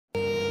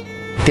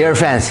Dear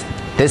friends,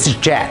 this is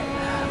Jet.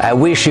 I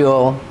wish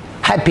you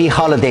happy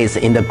holidays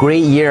in the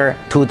great year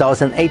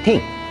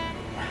 2018.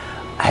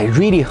 I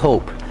really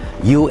hope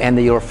you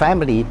and your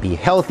family be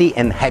healthy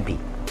and happy.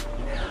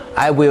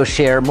 I will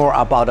share more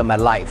about my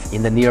life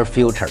in the near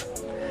future.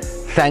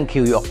 Thank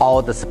you for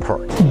all the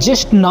support.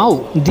 Just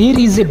now, there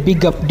is a big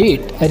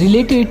update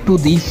related to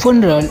the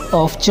funeral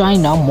of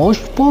China's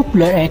most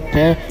popular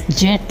actor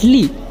Jet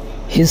Li.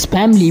 His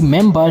family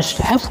members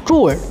have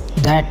told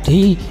that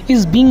he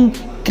is being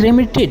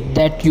cremated.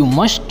 That you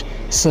must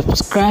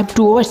subscribe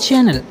to our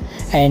channel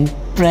and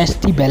press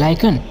the bell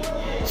icon.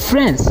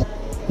 Friends,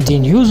 the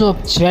news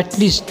of Jet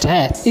Li's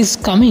death is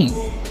coming.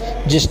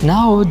 Just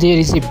now, there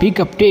is a big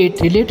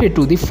update related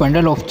to the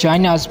funeral of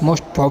China's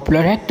most popular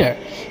actor.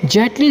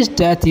 Jet Li's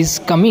death is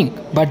coming,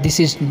 but this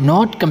is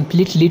not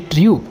completely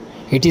true.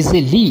 It is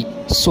a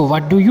lie. So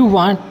what do you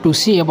want to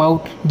say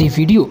about the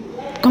video?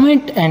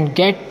 Comment and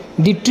get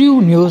the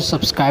true news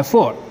subscribe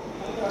for.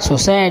 So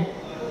sad,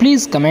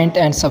 please comment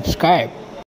and subscribe.